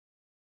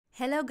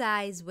Hello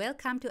guys,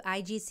 welcome to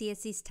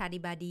IGCSE Study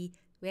Buddy,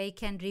 where you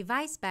can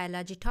revise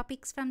biology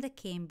topics from the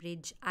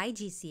Cambridge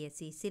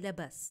IGCSE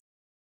syllabus.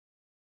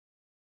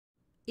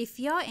 If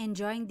you're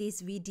enjoying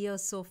these videos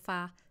so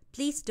far,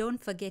 please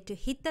don't forget to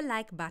hit the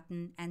like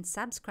button and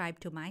subscribe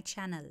to my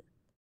channel.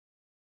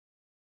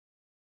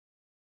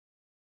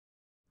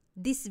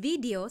 This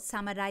video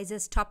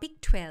summarizes topic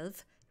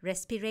 12,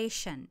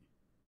 respiration.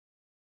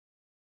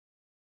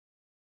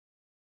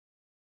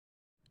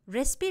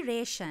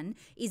 Respiration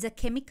is a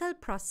chemical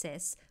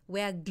process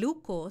where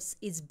glucose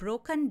is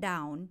broken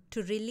down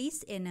to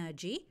release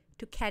energy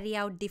to carry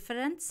out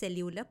different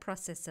cellular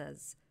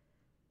processes.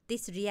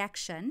 This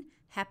reaction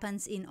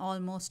happens in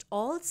almost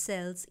all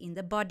cells in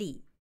the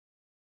body.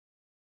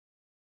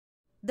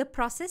 The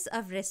process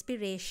of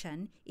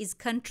respiration is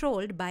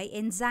controlled by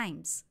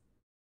enzymes.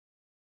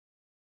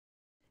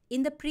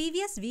 In the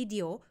previous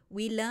video,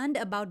 we learned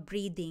about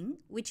breathing,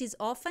 which is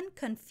often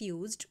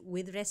confused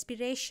with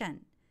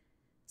respiration.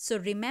 So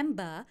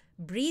remember,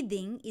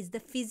 breathing is the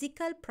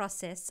physical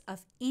process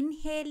of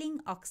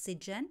inhaling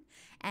oxygen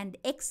and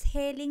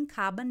exhaling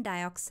carbon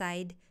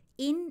dioxide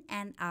in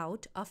and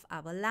out of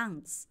our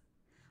lungs.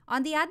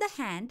 On the other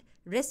hand,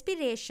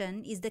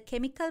 respiration is the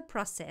chemical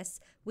process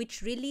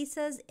which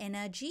releases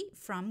energy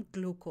from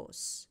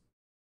glucose.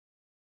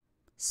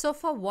 So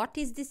for what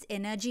is this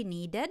energy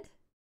needed?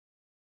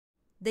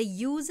 The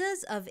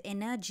uses of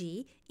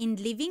energy in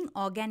living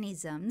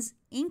organisms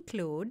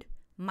include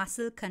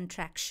muscle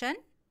contraction,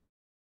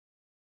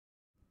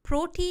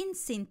 protein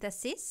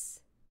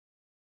synthesis,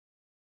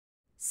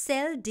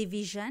 cell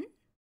division,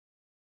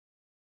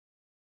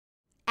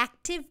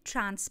 active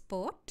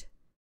transport,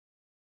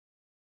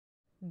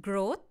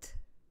 growth,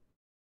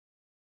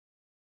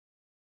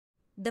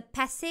 the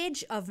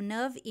passage of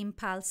nerve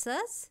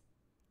impulses,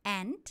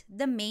 and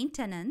the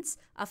maintenance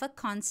of a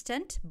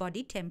constant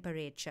body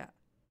temperature.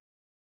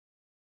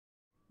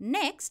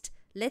 Next,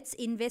 let's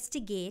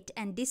investigate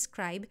and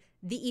describe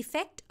the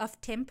effect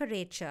of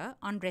temperature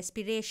on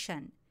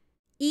respiration.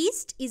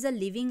 Yeast is a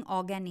living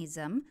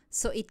organism,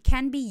 so it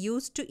can be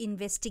used to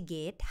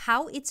investigate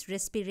how its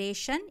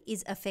respiration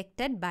is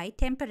affected by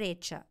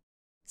temperature.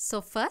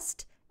 So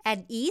first,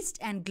 add yeast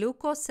and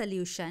glucose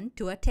solution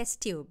to a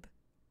test tube.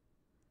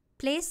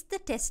 Place the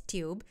test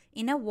tube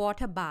in a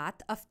water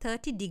bath of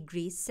 30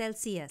 degrees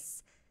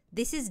Celsius.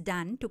 This is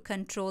done to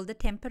control the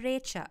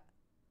temperature.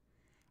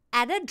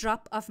 Add a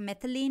drop of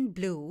methylene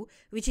blue,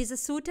 which is a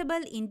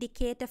suitable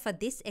indicator for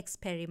this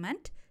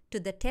experiment, to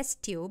the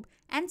test tube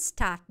and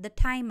start the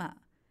timer.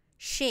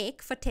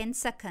 Shake for 10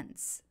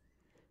 seconds.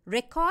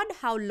 Record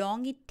how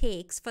long it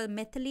takes for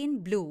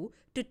methylene blue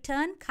to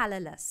turn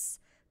colorless.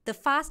 The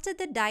faster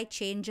the dye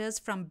changes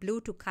from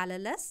blue to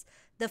colorless,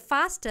 the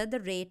faster the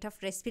rate of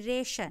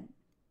respiration.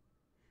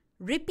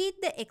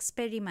 Repeat the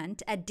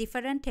experiment at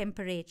different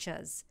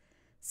temperatures.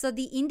 So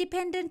the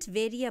independent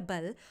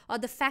variable or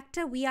the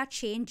factor we are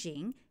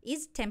changing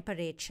is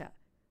temperature.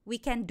 We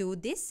can do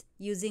this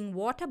using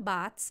water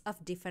baths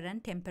of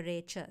different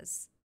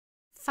temperatures.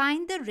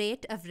 Find the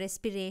rate of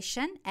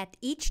respiration at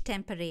each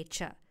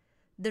temperature.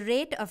 The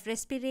rate of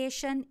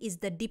respiration is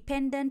the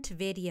dependent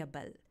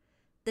variable.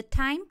 The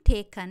time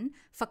taken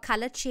for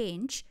color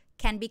change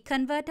can be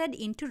converted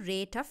into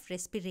rate of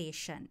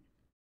respiration.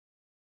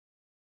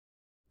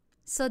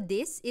 So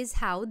this is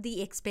how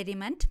the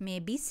experiment may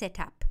be set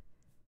up.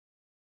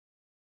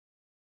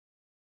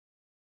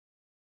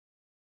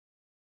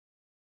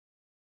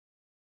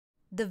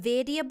 The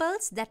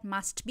variables that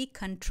must be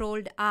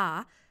controlled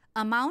are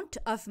amount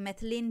of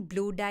methylene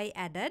blue dye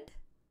added,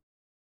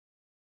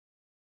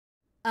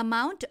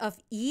 amount of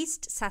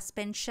yeast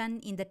suspension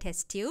in the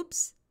test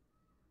tubes,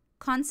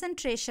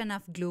 concentration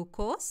of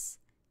glucose,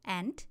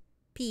 and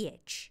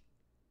pH.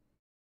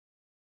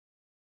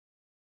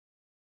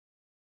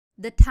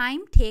 The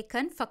time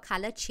taken for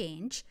color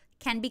change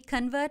can be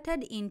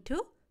converted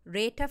into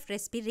rate of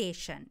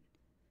respiration.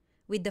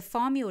 With the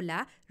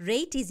formula,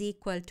 rate is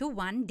equal to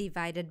 1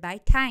 divided by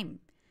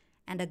time,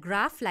 and a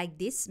graph like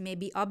this may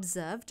be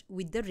observed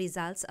with the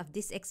results of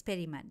this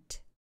experiment.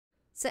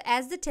 So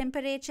as the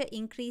temperature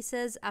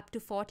increases up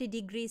to 40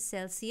 degrees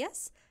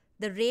Celsius,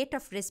 the rate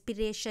of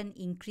respiration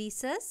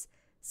increases,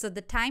 so the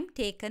time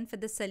taken for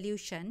the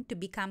solution to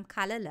become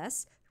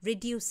colorless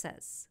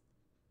reduces.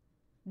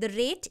 The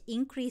rate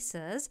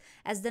increases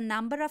as the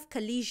number of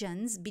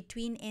collisions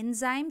between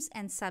enzymes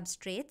and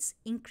substrates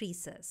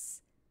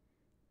increases.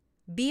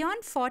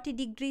 Beyond 40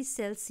 degrees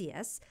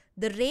Celsius,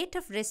 the rate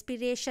of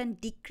respiration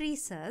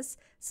decreases,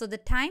 so the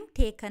time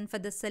taken for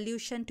the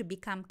solution to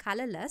become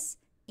colorless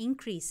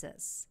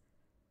increases.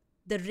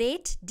 The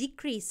rate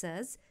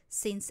decreases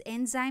since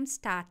enzymes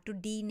start to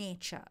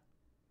denature.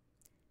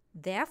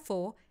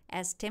 Therefore,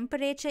 as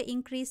temperature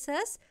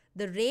increases,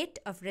 the rate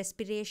of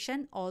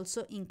respiration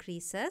also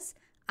increases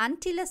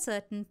until a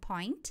certain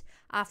point,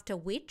 after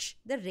which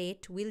the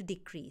rate will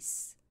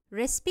decrease.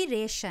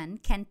 Respiration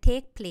can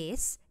take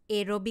place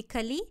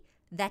aerobically,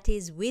 that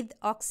is with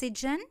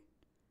oxygen,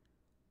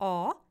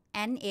 or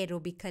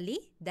anaerobically,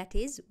 that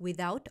is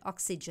without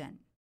oxygen.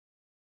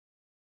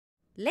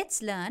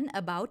 Let's learn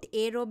about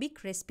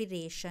aerobic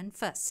respiration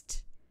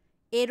first.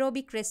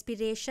 Aerobic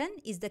respiration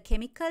is the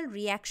chemical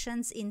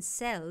reactions in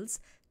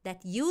cells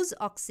that use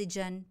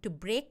oxygen to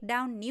break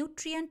down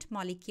nutrient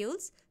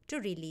molecules to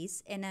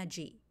release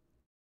energy.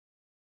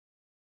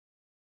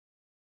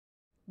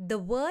 The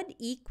word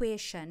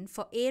equation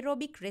for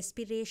aerobic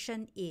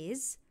respiration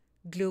is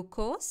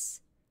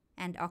glucose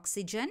and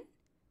oxygen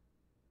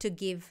to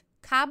give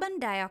carbon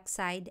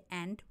dioxide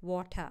and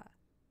water.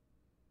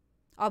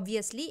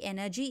 Obviously,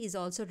 energy is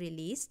also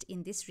released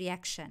in this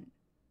reaction.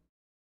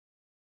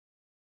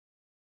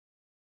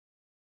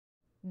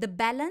 The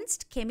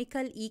balanced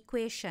chemical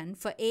equation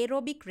for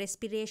aerobic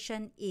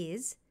respiration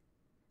is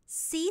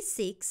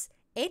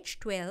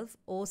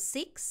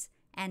C6H12O6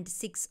 and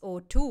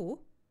 6O2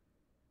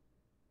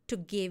 to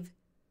give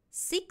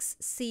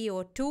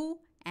 6CO2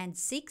 and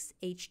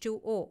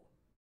 6H2O.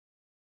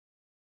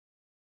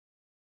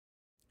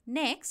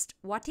 Next,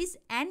 what is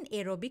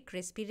anaerobic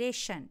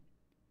respiration?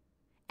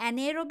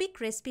 Anaerobic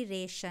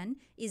respiration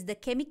is the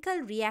chemical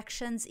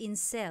reactions in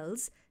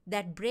cells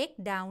that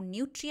break down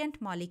nutrient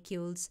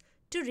molecules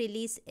to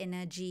release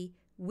energy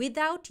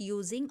without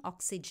using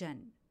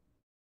oxygen.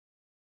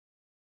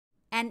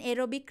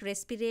 Anaerobic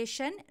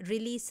respiration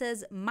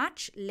releases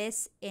much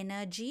less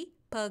energy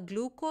per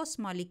glucose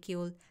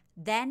molecule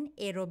than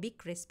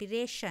aerobic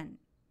respiration.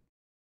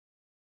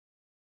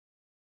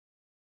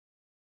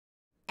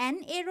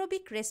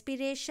 Anaerobic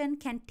respiration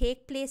can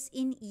take place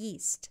in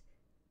yeast.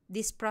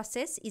 This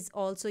process is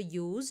also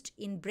used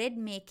in bread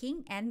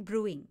making and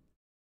brewing.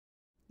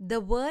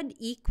 The word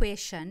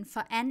equation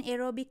for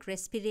anaerobic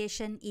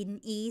respiration in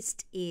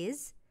yeast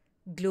is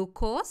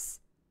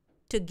glucose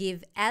to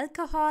give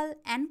alcohol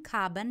and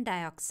carbon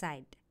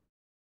dioxide.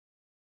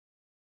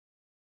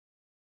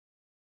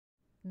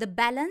 The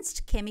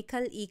balanced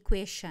chemical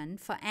equation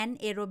for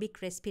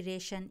anaerobic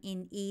respiration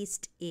in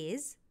yeast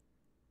is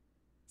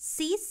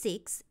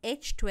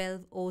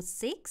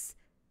C6H12O6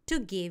 to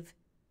give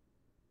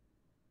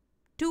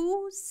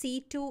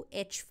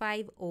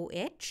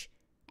 2C2H5OH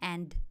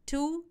and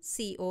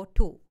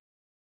 2CO2.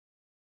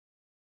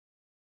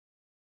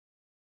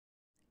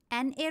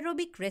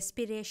 Anaerobic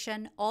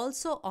respiration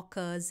also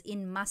occurs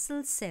in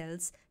muscle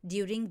cells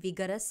during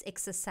vigorous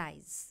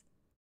exercise.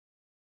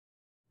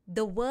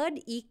 The word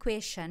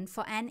equation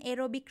for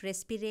anaerobic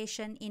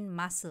respiration in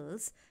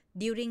muscles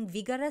during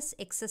vigorous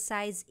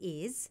exercise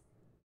is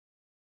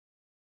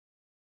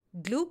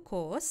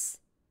glucose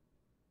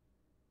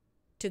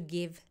to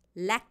give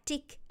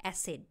lactic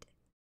acid.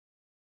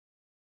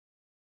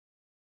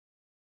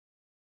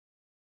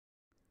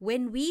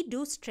 When we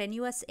do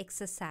strenuous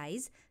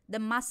exercise, the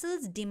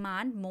muscles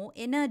demand more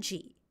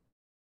energy.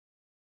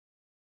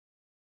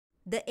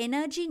 The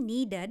energy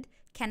needed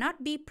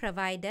cannot be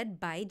provided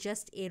by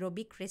just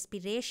aerobic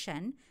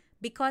respiration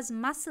because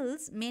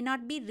muscles may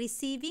not be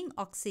receiving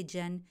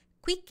oxygen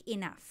quick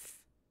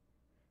enough.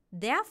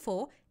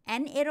 Therefore,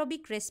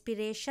 anaerobic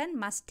respiration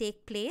must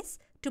take place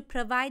to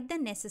provide the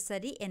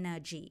necessary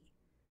energy.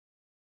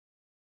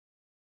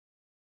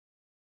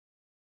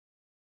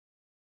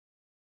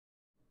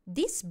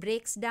 This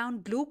breaks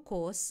down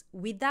glucose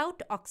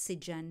without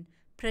oxygen,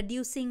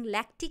 producing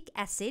lactic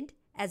acid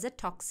as a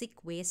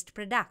toxic waste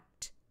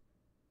product.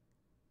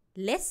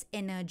 Less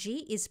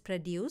energy is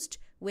produced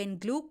when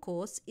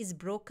glucose is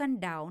broken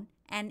down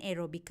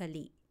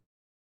anaerobically.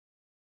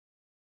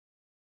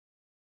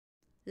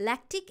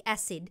 Lactic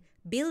acid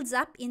builds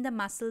up in the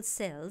muscle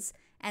cells,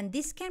 and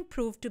this can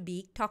prove to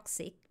be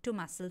toxic to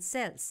muscle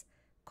cells,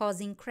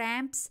 causing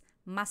cramps,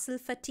 muscle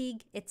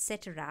fatigue,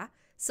 etc.,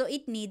 so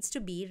it needs to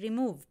be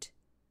removed.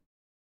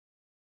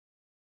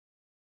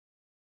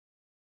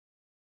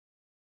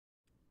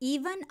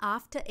 Even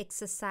after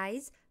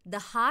exercise, the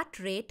heart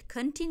rate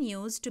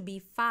continues to be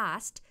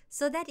fast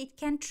so that it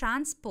can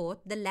transport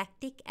the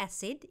lactic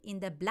acid in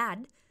the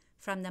blood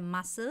from the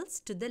muscles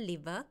to the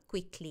liver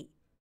quickly.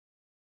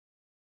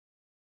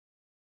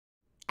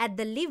 At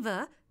the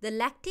liver, the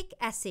lactic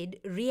acid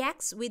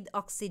reacts with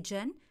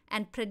oxygen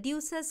and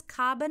produces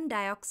carbon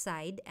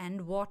dioxide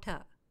and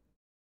water.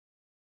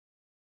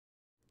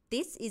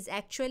 This is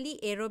actually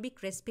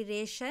aerobic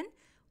respiration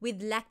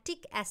with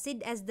lactic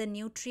acid as the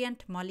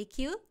nutrient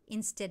molecule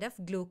instead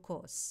of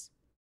glucose.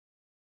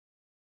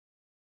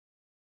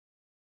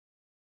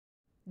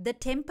 The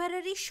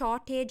temporary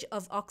shortage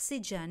of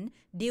oxygen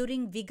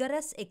during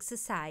vigorous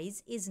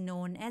exercise is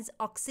known as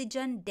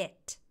oxygen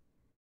debt.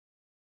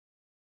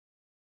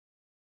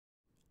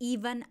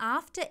 Even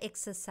after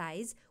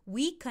exercise,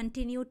 we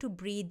continue to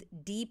breathe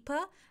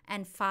deeper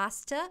and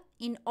faster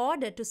in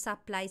order to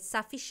supply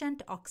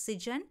sufficient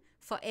oxygen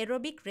for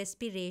aerobic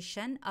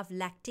respiration of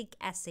lactic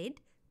acid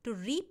to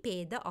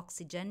repay the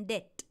oxygen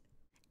debt.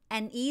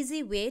 An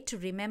easy way to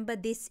remember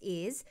this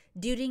is,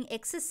 during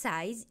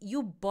exercise,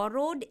 you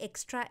borrowed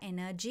extra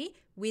energy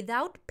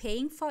without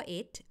paying for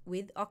it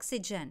with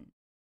oxygen.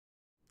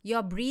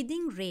 Your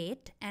breathing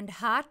rate and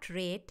heart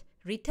rate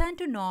return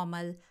to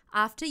normal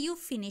after you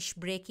finish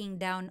breaking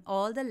down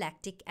all the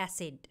lactic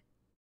acid.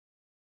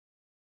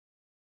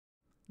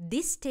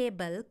 This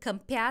table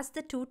compares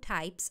the two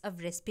types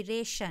of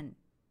respiration.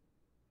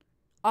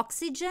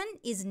 Oxygen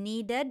is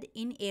needed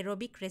in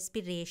aerobic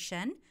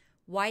respiration,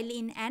 while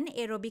in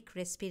anaerobic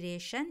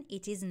respiration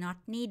it is not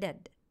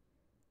needed.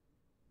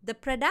 The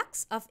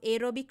products of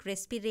aerobic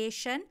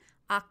respiration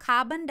are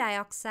carbon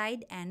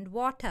dioxide and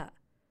water.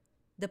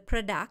 The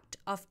product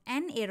of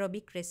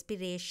anaerobic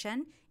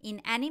respiration in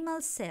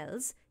animal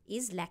cells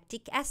is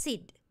lactic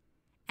acid,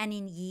 and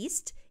in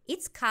yeast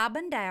it's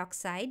carbon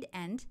dioxide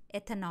and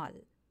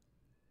ethanol.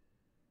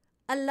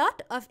 A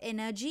lot of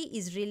energy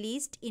is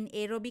released in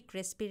aerobic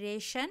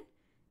respiration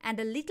and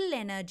a little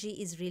energy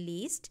is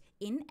released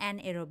in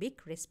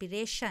anaerobic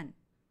respiration.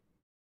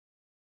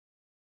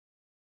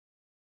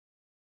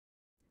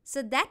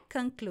 So that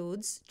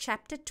concludes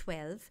Chapter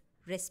 12,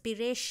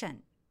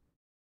 Respiration.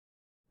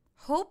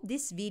 Hope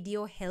this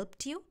video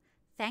helped you.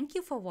 Thank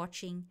you for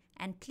watching,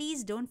 and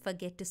please don't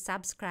forget to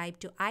subscribe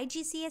to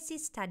IGCSE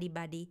Study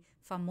Buddy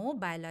for more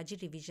biology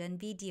revision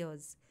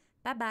videos.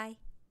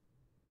 Bye-bye.